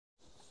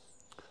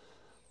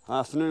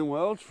Afternoon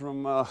world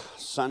from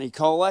sunny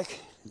Colac.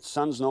 The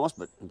sun's nice,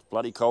 but it's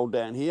bloody cold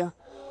down here.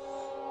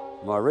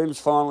 My rim's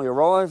finally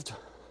arrived.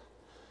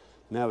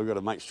 Now we've got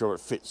to make sure it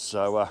fits,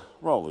 so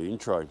roll the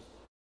intro.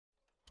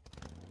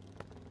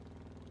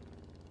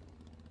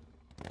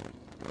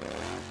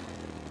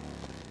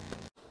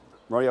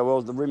 Rightio,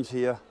 well, the rim's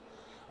here.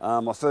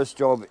 My first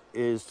job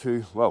is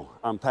to, well,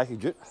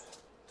 unpackage it.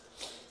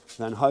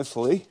 Then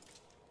hopefully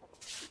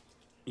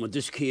my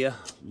disc here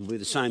will be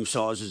the same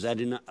size as that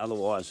in it.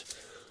 Otherwise,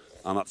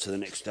 I'm up to the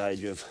next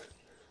stage of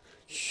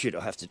shit. I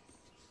have to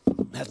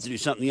do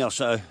something else.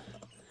 So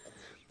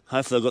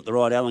hopefully I've got the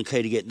right Allen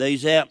key to get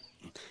these out.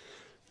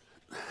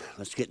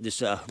 Let's get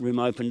this rim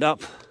opened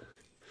up.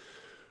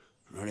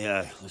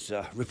 Rightio, let's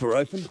rip her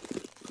open.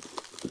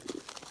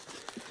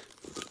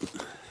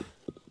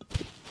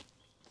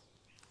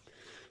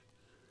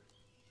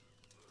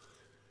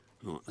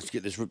 Right, let's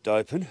get this ripped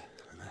open,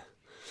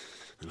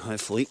 and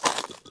hopefully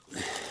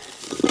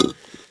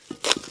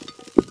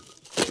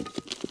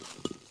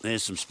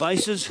there's some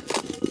spaces.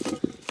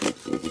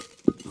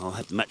 I'll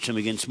have to match them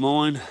against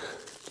mine.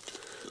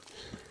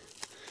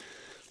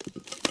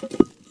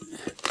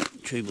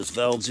 Tubeless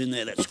valves in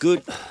there, that's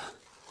good.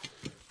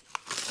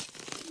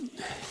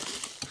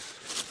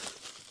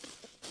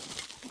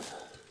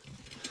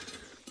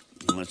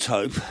 And let's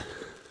hope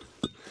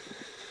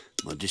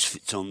my disc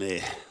fits on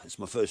there. That's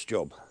my first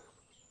job.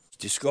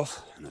 Disc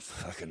off, and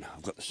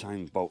I've got the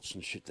same bolts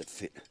and shit that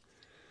fit.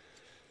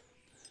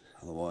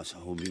 Otherwise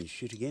I will be in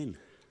shit again.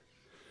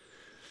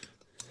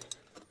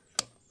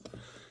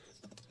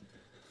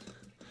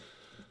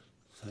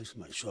 So just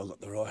make sure I've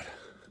got the right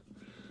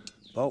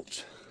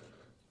bolts.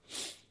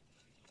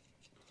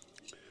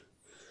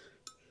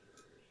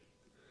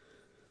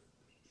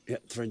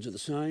 Yep, threads are the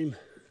same.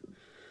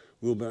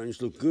 Wheel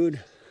bearings look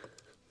good.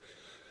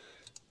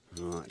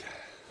 Right.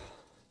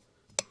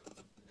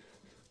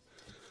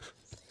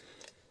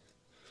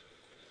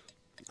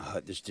 I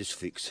hope this disc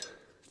fits.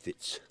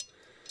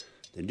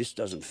 Then this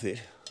doesn't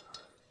fit,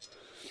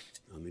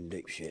 I'm in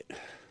deep shit.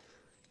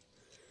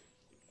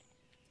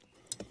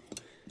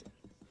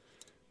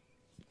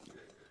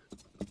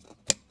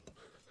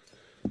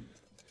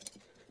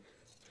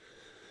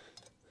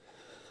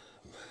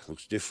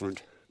 Looks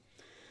different.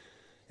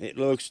 It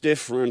looks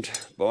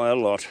different by a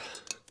lot.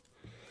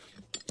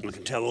 I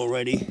can tell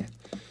already.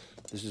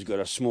 This has got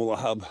a smaller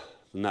hub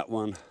than that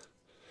one.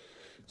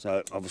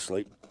 So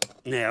obviously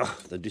now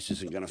the disc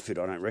isn't going to fit,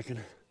 I don't reckon.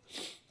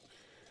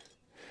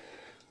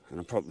 And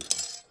I'm probably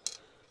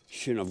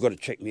I've got to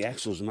check my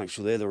axles and make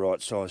sure they're the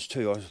right size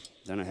too. I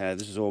don't know how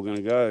this is all going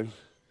to go.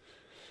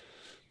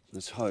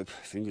 Let's hope,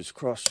 fingers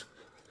crossed.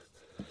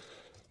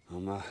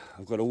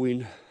 I've got a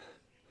win.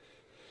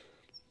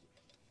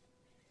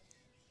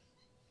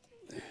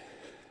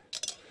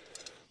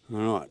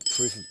 All right,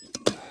 proof of,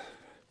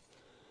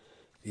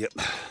 yep.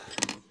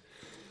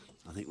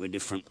 I think we're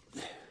different.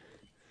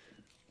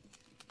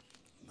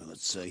 But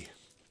let's see.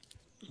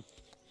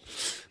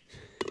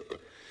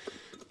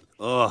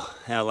 Oh,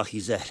 how lucky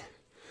is that?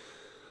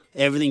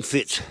 Everything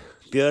fits.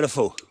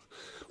 Beautiful.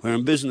 We're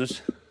in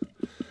business.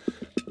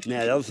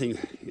 Now the other thing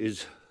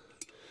is,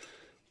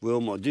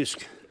 well, my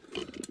disc.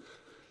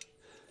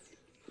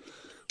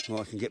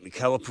 Well, I can get my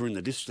caliper in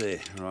the disc there.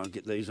 All right,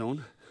 get these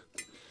on.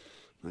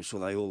 Make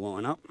sure they all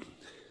line up.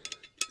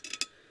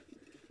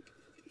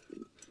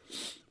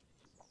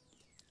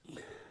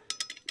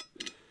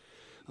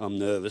 I'm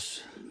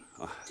nervous.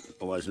 I'm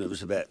always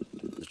nervous about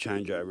the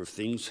changeover of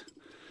things.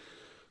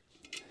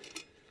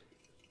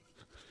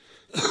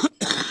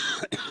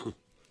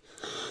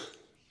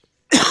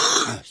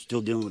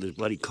 Still dealing with this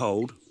bloody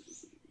cold.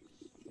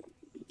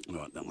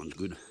 Right, that one's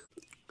good.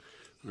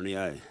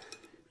 Rightio.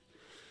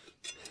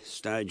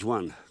 Stage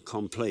 1,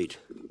 complete.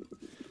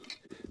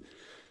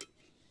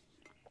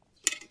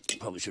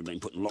 Probably should have been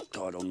putting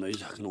Loctite on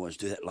these. I can always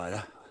do that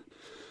later.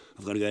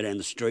 I've got to go down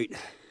the street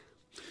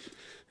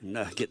and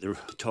get the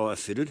tyre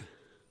fitted.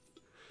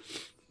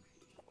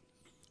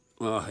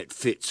 Oh, it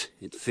fits.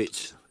 It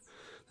fits.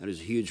 That is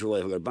a huge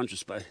relief. I've got a bunch of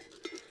space.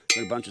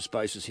 Got a bunch of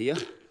spaces here.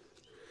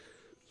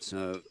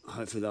 So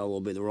hopefully they'll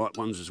all be the right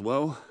ones as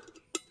well.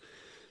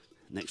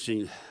 Next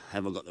thing,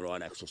 have I got the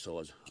right axle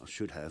size? I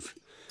should have.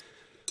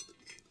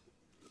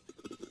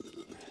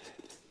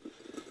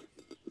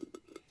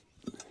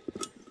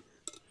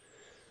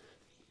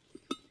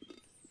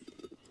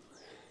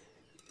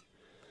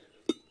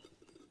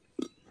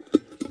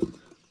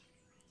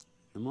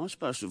 Am I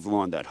supposed to have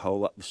lined that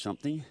hole up with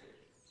something?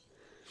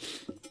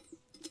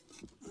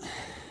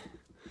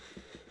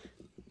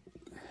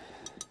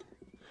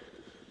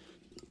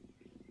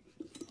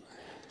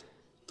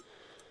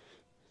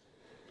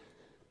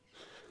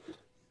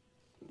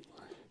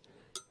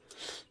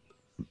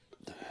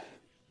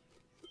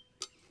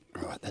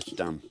 Right, that's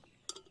done.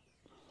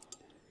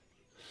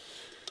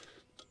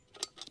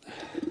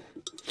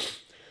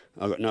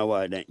 I've got no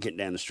way of getting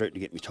down the street to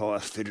get my tyre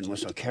fitted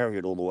unless I carry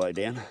it all the way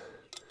down.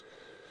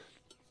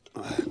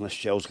 Unless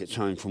Shells gets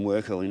home from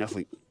work early enough,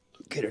 we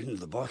get it into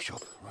the bike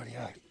shop.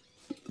 Rightio.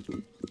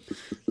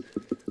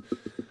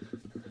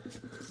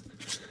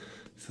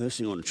 First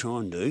thing I want to try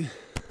and do,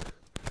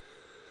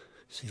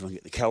 see if I can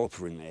get the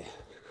caliper in there.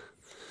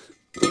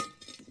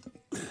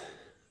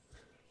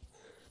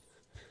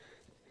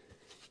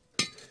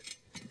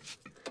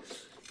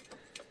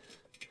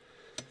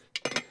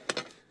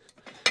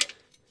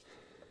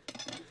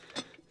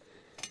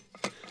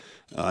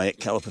 Oh yeah,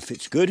 caliper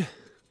fits good.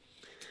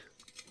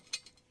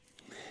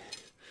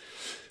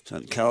 So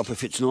the caliper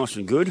fits nice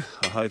and good.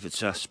 I hope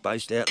it's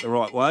spaced out the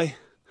right way.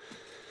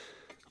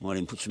 I might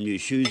even put some new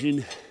shoes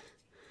in.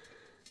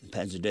 The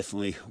pads are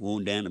definitely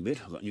worn down a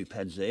bit. I've got new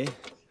pads there.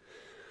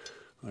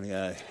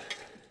 Rightio.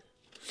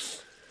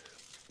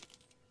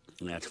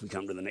 Now till we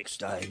come to the next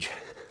stage.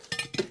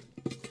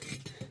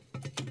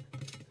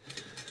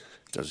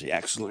 Does the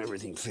axle and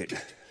everything fit?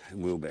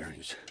 And wheel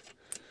bearings.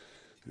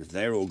 And if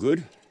they're all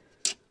good,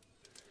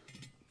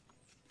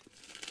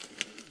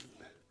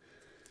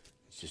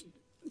 it's just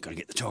got to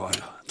get the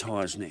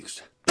tyres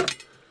next.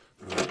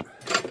 Right.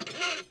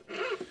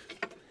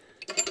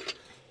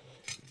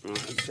 Right,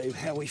 let's see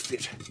how we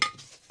fit.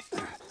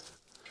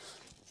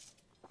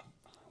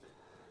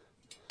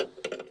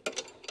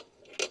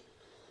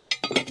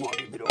 Might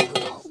be a bit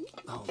awkward.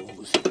 Oh,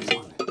 this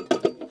one.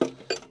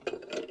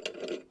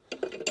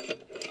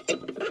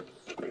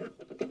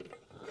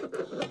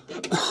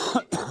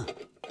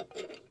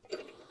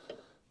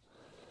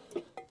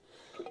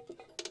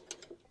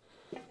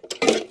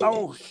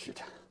 Oh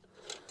shit.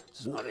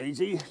 This is not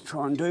easy to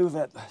try and do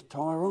without the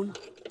tyre on.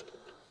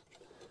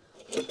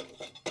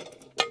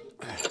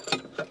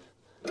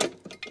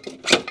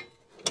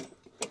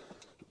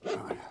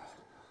 Right.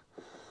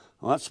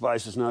 Well, that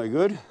space is no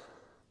good.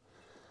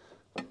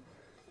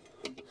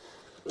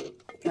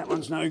 That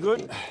one's no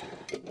good.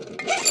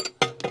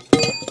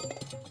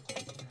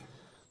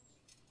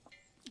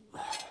 I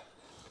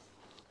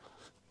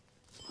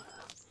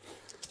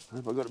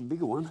hope I got a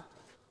bigger one.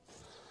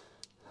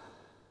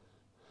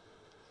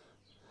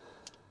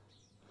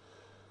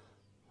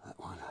 That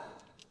one.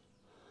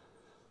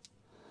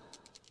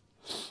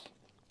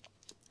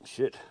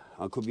 Shit,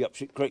 I could be up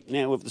shit creek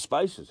now with the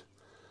spaces.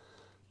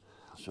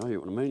 I'll show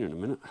you what I mean in a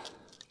minute.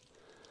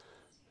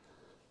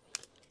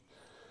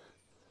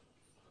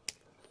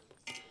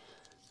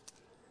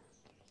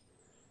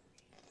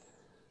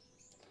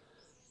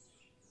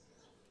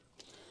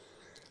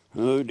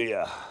 Oh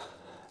dear,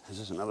 this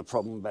is another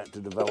problem about to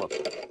develop.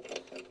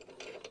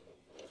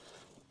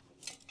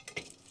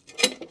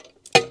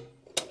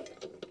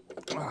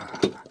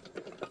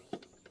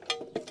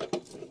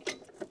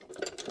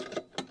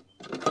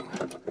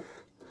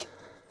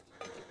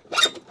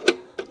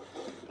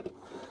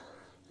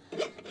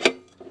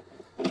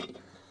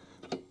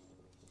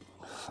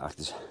 Fuck,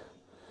 there's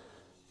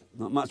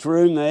not much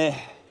room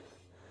there.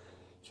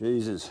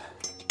 Jesus.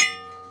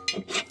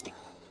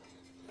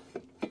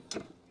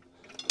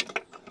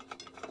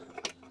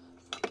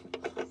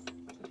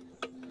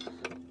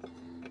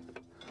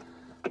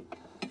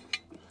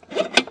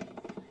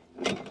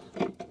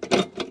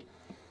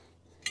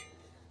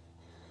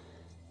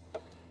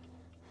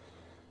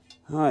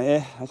 Oh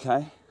yeah,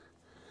 okay.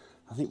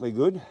 I think we're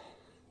good.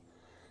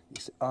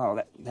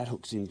 Oh, that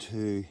hooks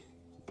into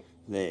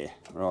there,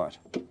 right.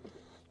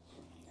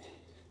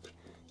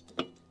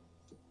 I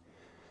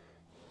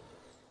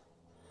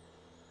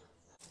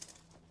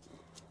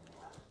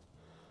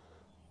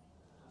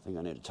think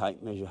I need a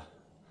tape measure.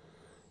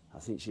 I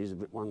think she's a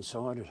bit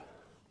one-sided.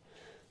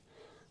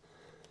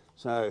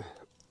 So,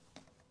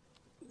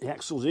 the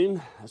axle's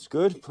in, that's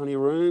good, plenty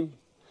of room.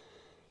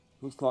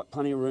 Looks like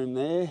plenty of room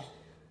there.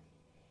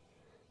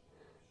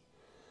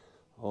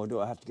 Or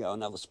do I have to go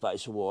another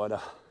space wider?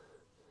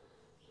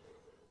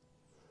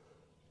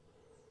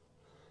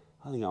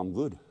 I think I'm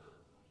good.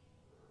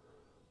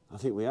 I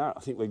think we are. I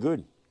think we're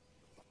good.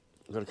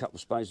 I've got a couple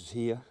of spaces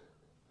here.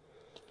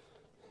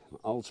 My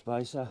old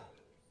spacer.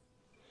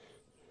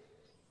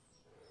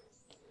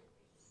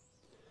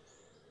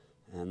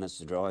 And that's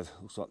the drive.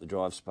 Looks like the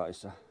drive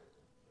spacer.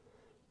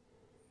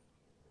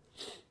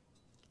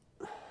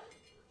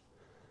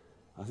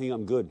 I think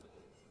I'm good.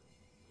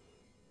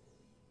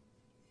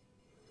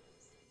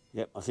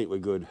 Yep, I think we're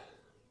good.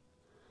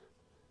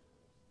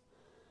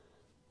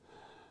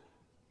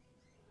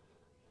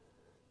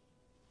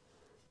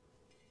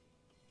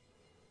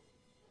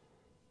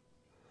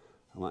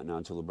 I won't know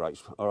until the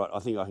brakes. All right, I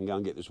think I can go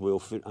and get this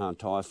wheel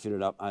tyre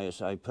fitted up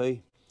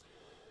ASAP,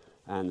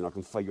 and then I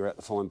can figure out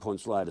the fine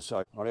points later.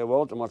 So, righto,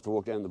 well, I might have to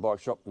walk down to the bike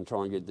shop and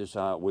try and get this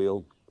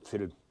wheel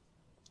fitted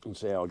and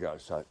see how it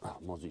goes. So,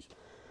 mozzies.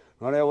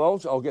 Righto,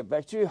 well, I'll get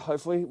back to you,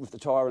 hopefully, with the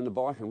tyre and the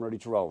bike and ready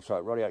to roll. So,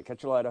 righto,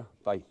 catch you later.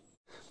 Bye.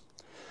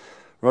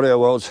 Rightio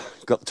welds,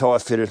 got the tyre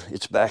fitted,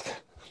 it's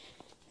back,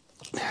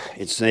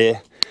 it's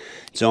there,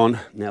 it's on.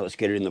 Now let's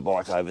get it in the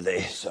bike over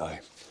there. So,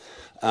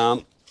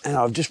 and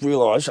I've just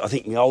realised I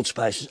think the old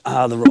spaces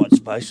are the right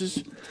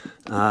spaces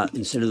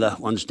instead of the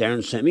ones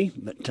Darren sent me,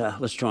 but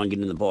let's try and get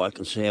in the bike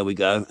and see how we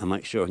go and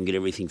make sure I can get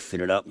everything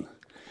fitted up.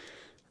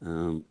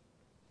 I'm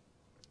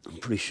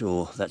pretty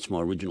sure that's my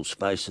original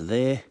spacer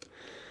there.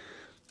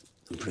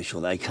 I'm pretty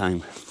sure they came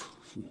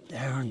from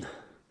Darren.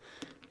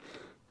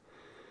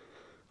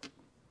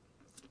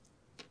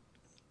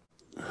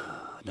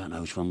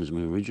 know which one was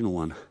my original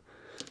one.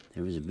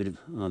 There is a bit of,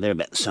 oh, they're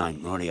about the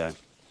same. Rightio.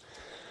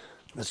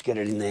 Let's get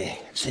it in there,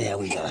 see how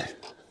we go.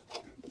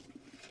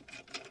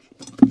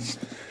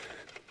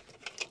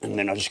 And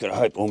then I just got to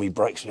hope all my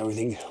brakes and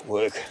everything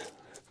work.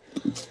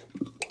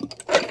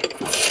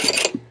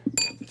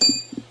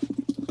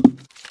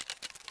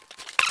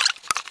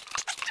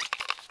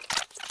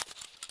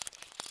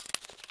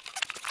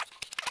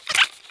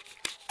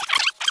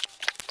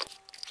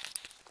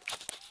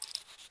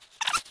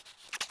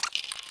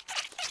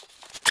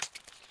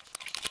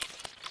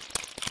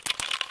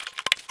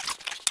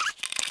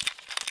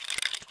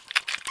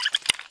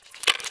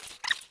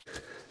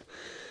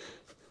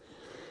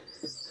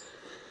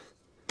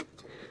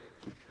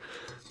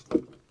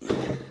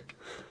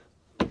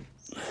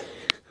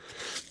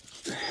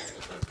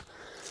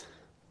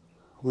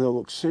 Wheel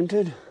looks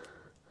centered.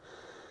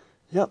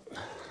 Yep.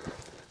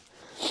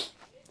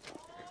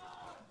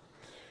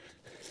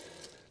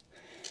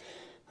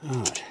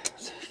 Alright,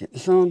 let's get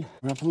this on,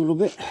 wrap a little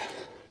bit.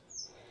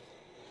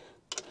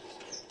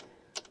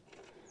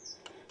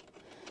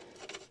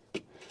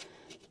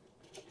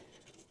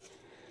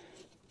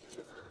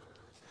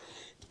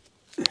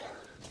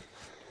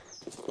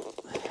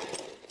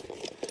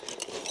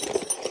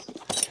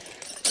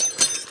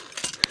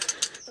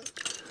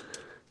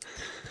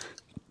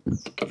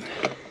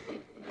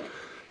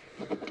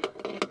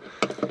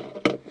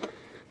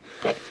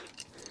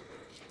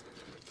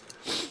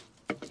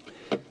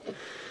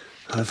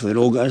 Hopefully it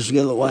all goes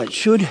together the way it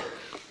should.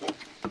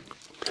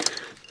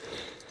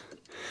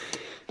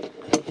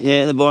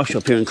 Yeah, the bike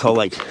shop here in Col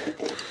Lake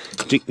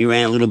dicked me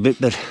around a little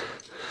bit, but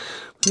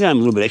we gave them a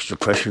little bit extra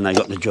pressure and they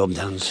got the job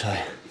done, so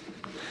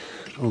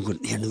all good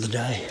at the end of the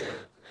day.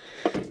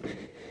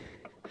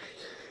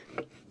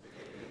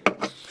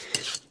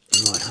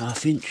 Right,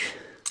 1/2 inch.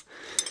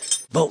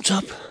 Bolts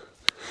up,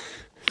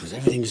 because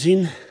everything's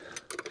in.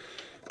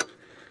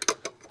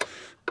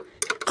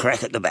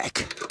 Crack at the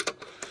back.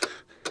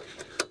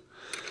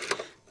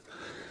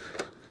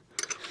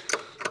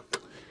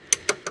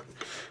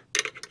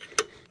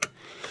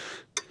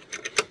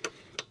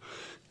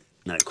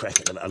 No crack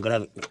at the back. I've got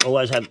to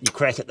always have you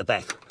crack at the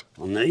back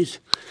on these.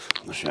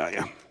 I'll show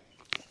you.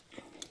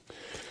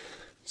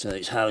 So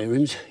these Harley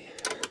rims,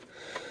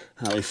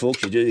 Harley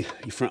forks, you do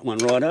your front one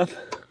right up,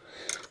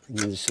 and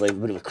you just leave a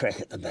bit of a crack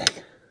at the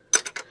back.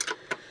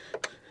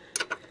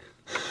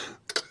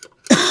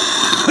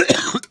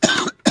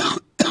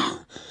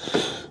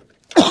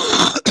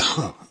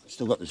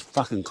 Still got this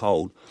fucking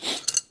cold.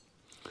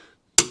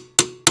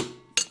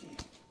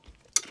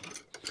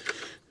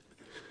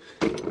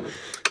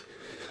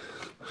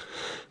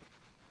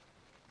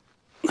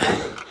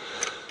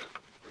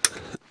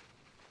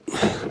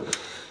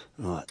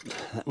 Right,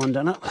 that one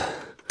done up.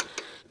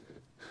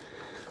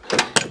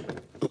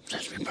 Oops,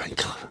 that's been brake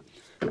colour.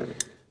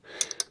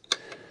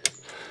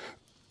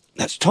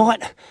 That's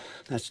tight,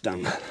 that's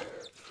done.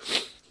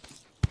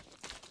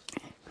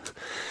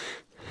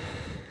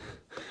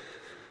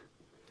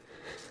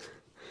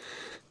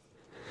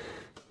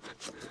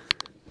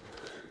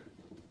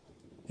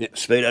 Yep,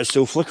 speedo's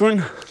still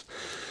flickering.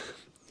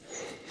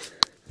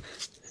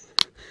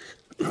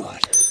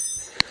 Right,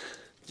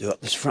 do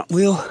up this front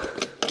wheel.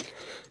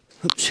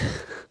 Oops.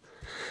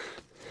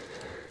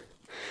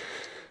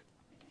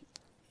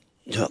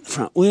 Do up the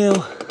front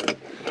wheel.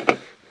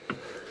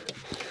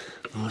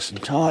 Nice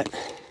and tight.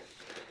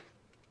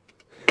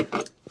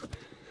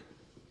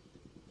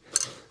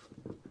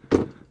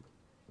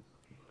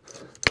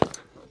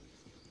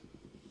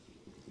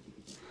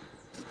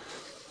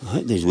 I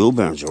hope these wheel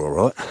bearings are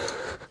alright.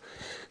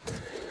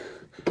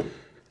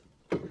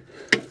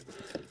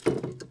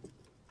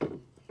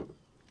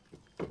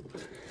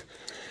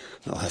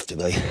 They'll have to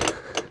be.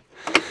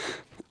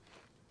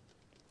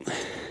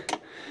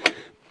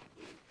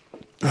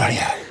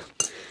 Rightio.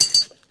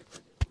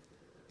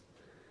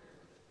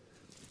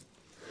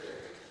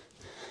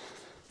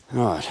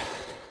 Right.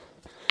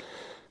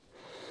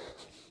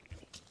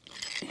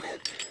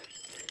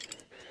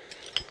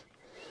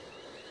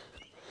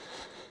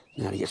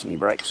 Now to get some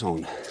brakes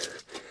on.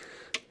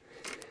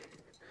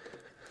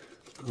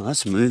 Oh,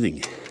 that's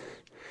moving.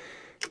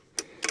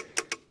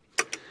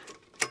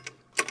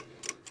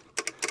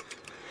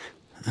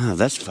 Oh,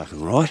 that's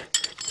fucking right.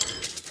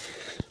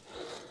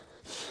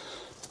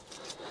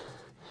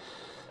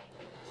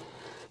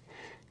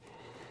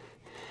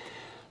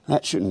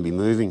 That shouldn't be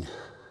moving.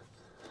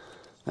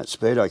 That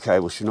speedo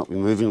cable should not be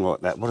moving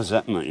like that. What does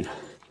that mean?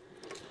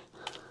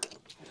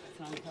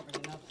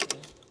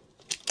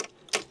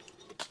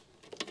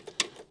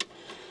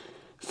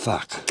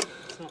 Fuck.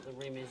 It's not the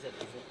rim, is it?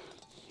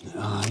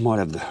 I might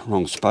have the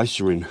wrong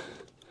spacer in.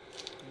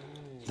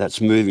 That's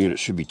moving and it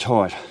should be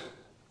tight.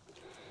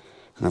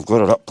 And I've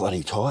got it up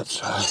bloody tight,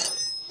 so...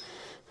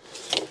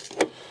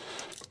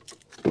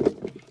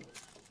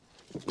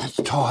 That's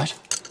tight.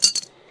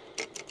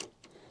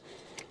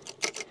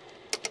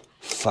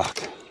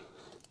 Fuck.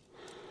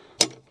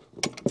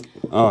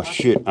 Oh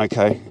shit,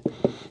 okay.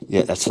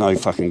 Yeah, that's no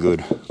fucking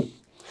good.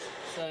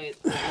 So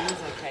the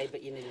rim's okay,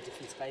 but you need a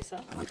different spacer?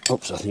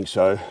 Oops, I think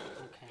so. Okay.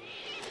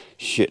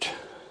 Shit.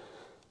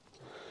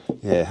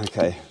 Yeah,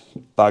 okay.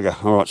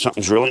 Bugger. All right,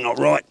 something's really not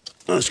right.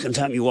 Oh, it's going to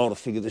take me a while to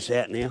figure this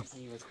out now. Are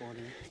you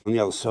recording? On the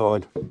other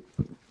side,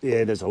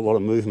 yeah, there's a lot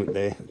of movement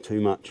there.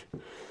 Too much.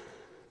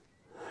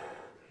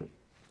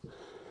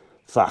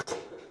 Fuck.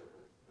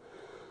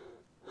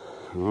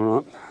 All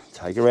right,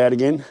 take her out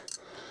again.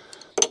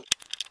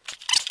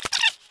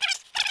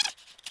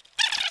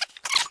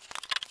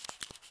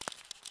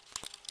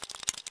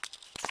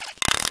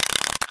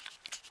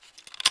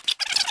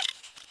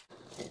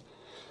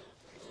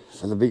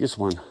 So the biggest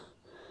one,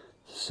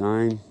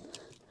 same,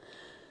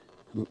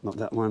 not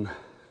that one.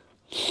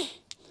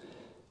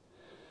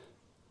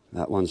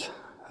 That one's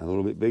a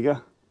little bit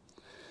bigger.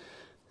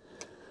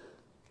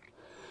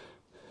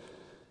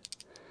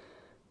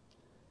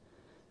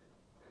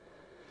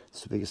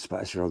 It's the biggest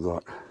spacer I've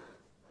got.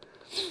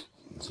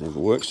 It either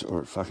works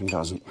or it fucking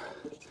doesn't.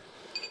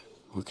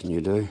 What can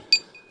you do?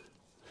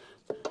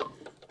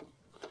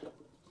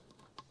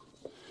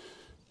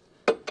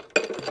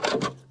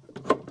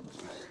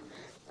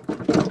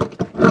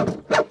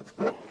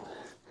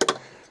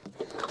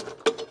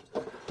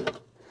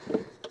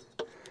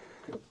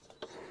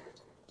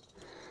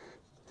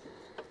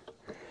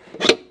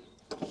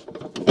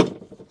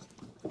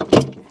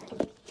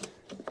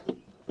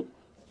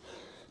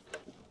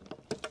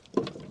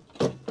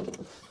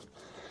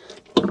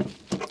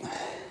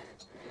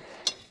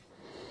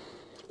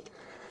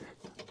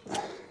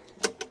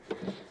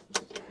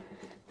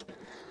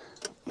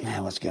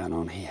 Now what's going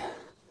on here?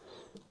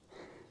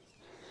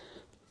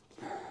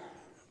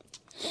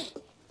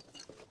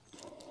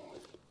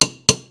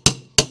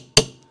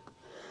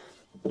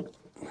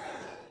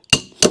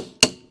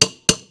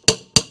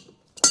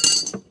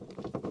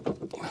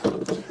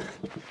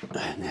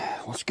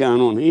 Now, what's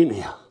going on here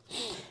now?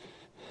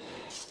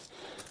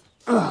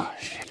 Oh,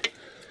 shit.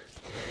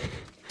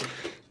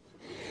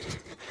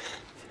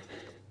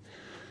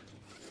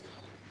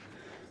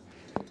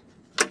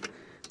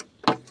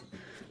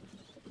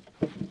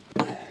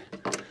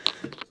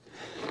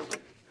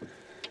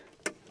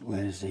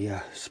 Where's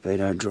the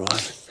speedo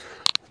drive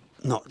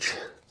notch?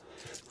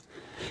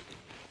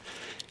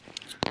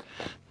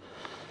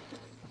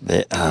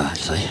 There,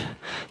 see.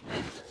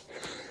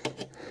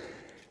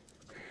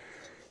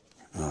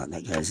 Right,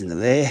 that goes into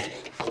there.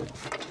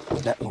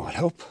 That might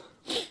help.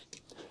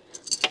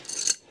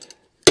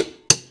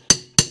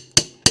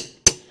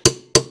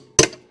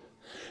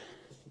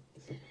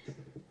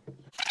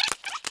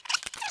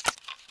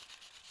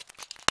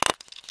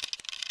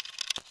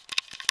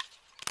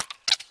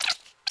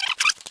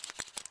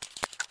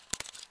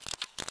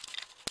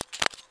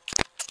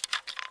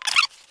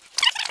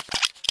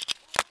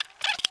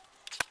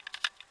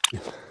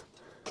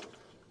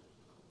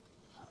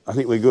 I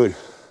think we're good.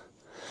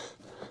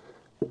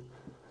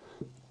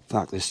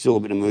 Fuck, there's still a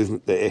bit of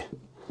movement there.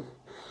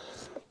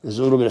 There's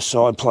a little bit of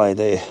side play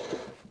there.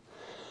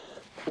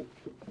 I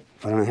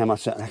don't know how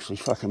much that actually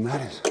fucking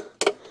matters.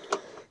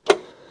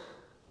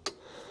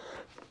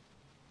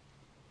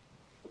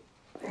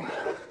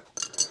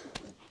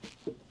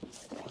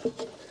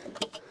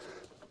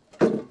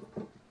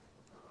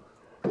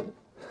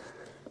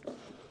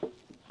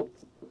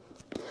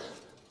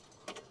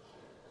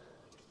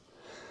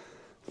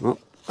 Well,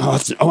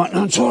 I won't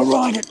know until I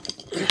ride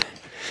it.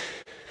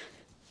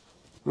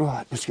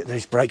 Right, let's get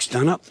these brakes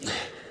done up.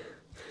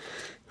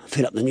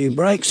 Fit up the new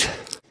brakes.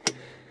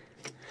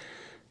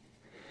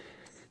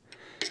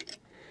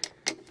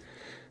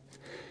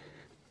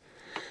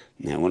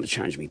 Now I want to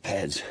change my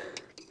pads.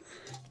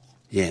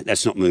 Yeah,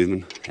 that's not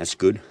moving. That's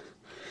good.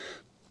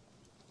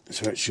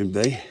 That's where it should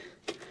be.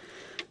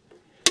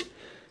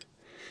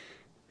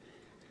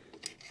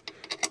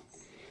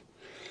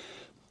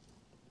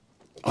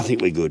 I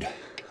think we're good.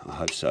 I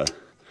hope so.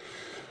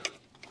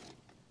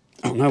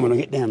 I'll know when I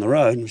get down the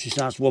road and she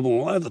starts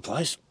wobbling all over the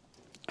place.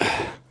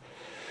 Right,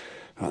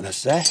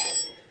 that's that.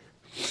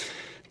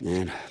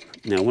 And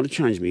now I want to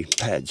change my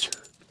pads.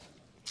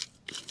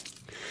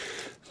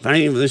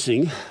 Funny thing with this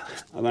thing,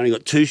 I've only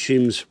got 2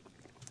 shims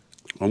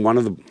on one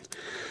of the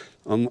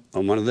on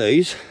one of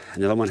these,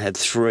 and the other one had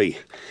 3.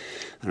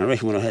 And I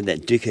reckon when I had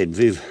that dickhead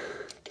Viv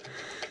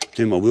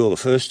do my wheel the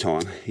first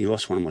time, he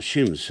lost one of my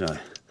shims. So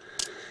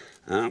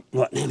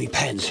right now my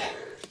pads.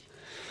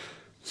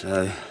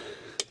 So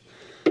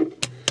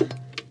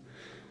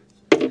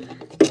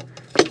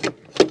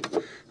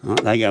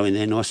right, they go in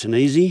there nice and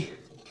easy,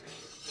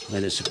 where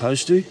they're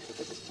supposed to.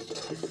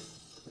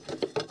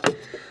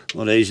 A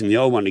lot easier than the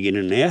old one to get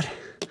in and out.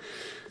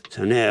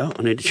 So now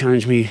I need to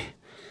change me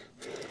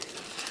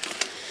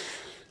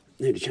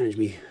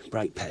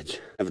brake pads. I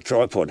have a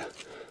tripod.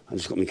 I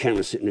just got my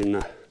camera sitting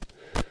in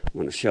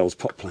one of Shell's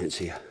pot plants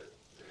here.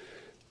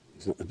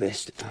 It's not the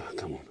best. Oh,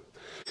 come on.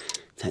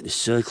 Take this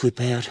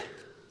circlip out.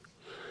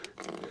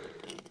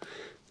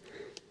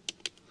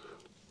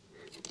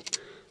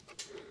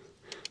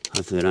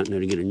 Hopefully I don't need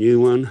to get a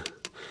new one.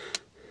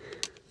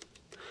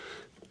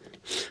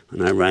 I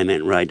know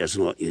Rayman Ray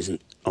doesn't like using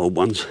old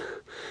ones,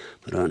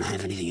 but I don't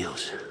have anything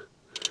else.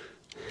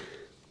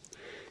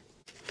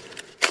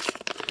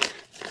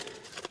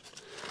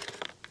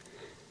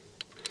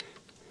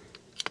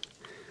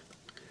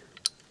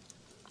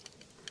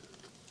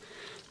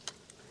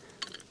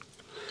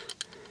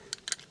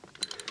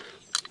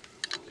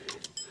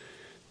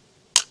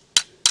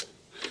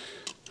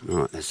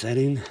 Right, that's that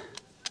in.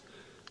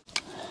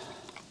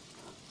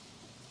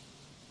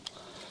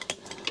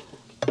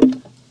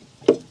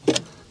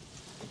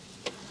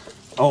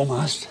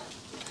 Almost.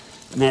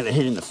 Now they're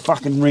hitting the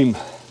fucking rim.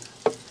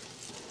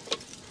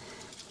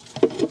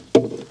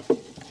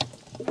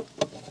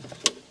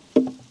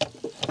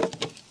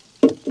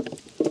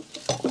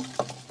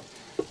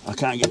 I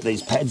can't get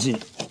these pads in.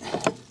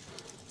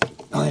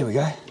 Oh, there we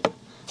go.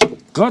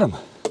 Got them.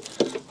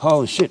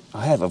 Holy shit,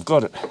 I've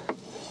got it.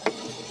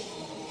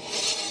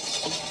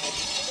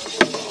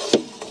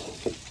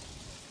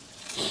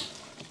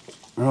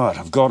 Right,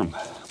 I've got them.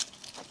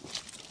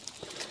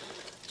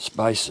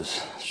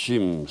 Spacers,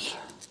 shims.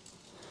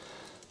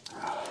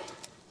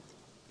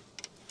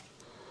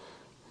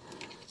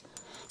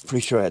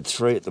 Pretty sure I had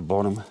 3 at the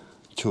bottom,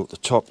 2 at the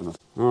top.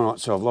 Alright,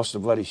 so I've lost a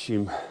bloody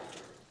shim.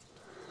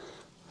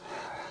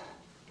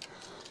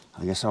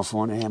 I guess I'll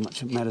find out how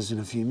much it matters in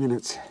a few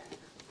minutes.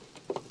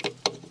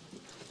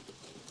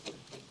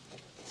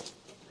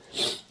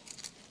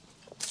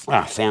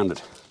 Ah, found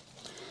it.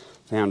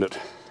 Found it.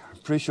 I'm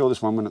pretty sure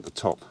this one went at the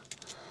top.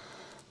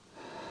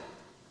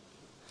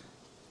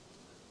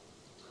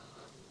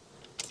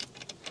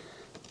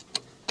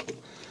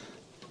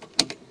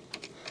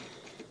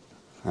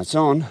 That's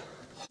on.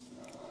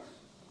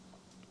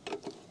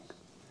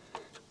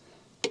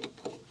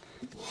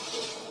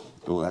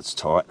 Oh, that's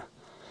tight.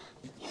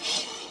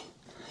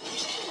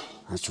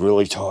 That's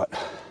really tight.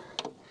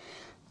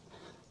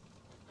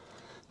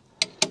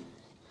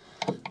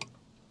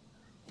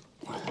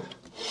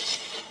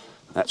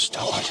 That's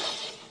tight.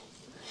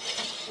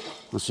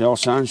 What's the old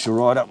saying? She'll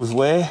ride up with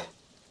wear.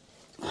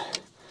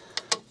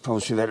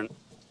 Probably should have had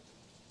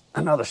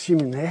another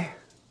shim in there.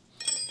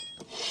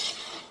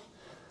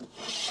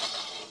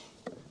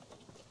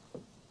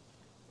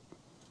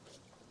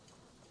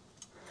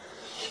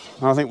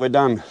 I think we're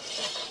done.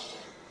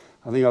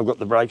 I think I've got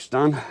the brakes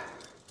done.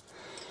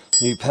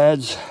 New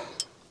pads.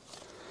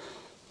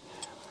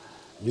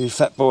 New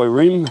Fat Boy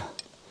rim.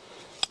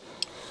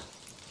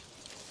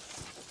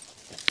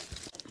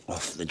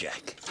 Off the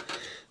jack.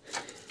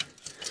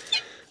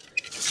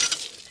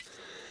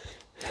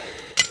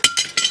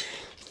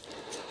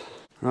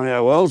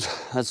 Rightio, Wells,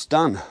 that's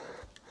done.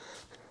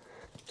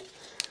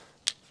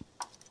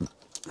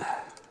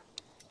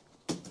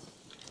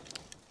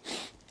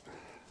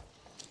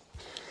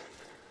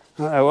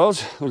 Rightio,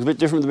 Wells, looks a bit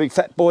different with the big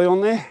Fat Boy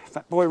on there,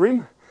 Fat Boy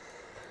rim.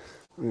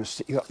 I'm going to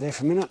stick you up there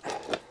for a minute.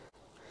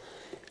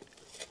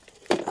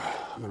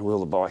 I'm going to wheel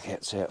the bike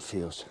out, see how it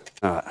feels.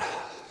 Alright,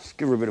 let's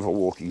give her a bit of a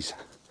walkies.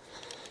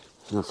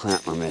 I'll clean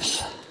up my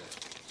mess.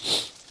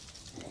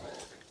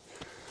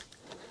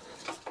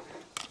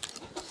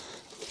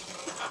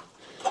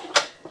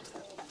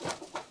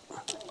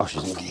 Oh,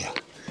 she's in gear.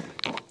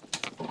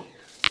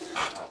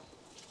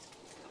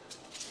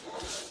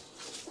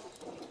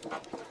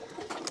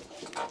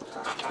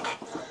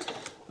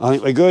 I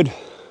think we're good.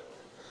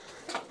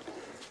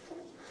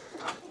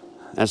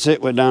 That's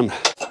it, we're done.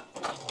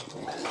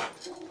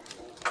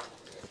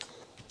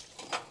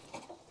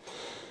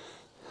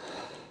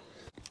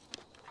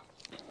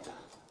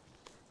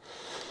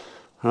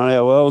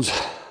 Rightio, Worlds.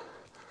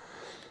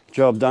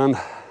 Job done.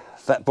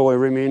 Fat Boy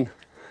rim in.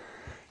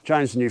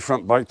 Changed the new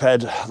front brake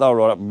pad. They'll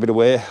ride up a bit of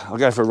wear. I'll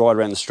go for a ride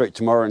around the street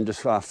tomorrow and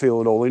just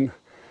feel it all in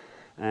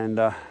and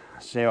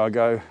see how I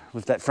go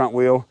with that front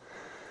wheel,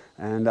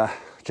 and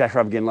check her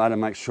up again later,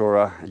 make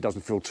sure it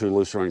doesn't feel too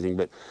loose or anything.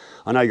 But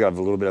I know you got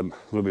a little bit of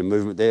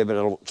movement there, but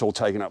it's all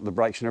taken up the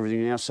brakes and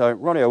everything now. So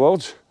rightio,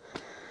 Worlds.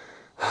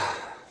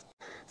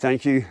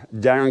 Thank you,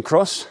 Darren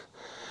Cross,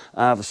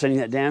 for sending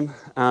that down.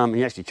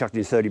 He actually chucked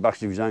in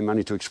 $30 of his own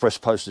money to express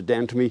post it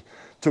down to me.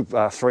 Took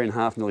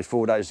 3.5, nearly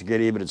 4 days to get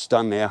here, but it's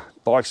done now.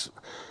 Bikes,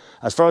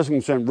 as far as I'm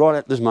concerned, right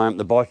at this moment,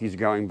 the bike is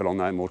going, but I'll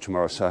know more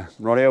tomorrow. So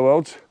rightio,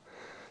 Worlds.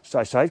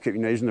 Stay safe, keep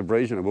your knees in the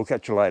breeze, and we'll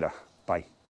catch you later. Bye.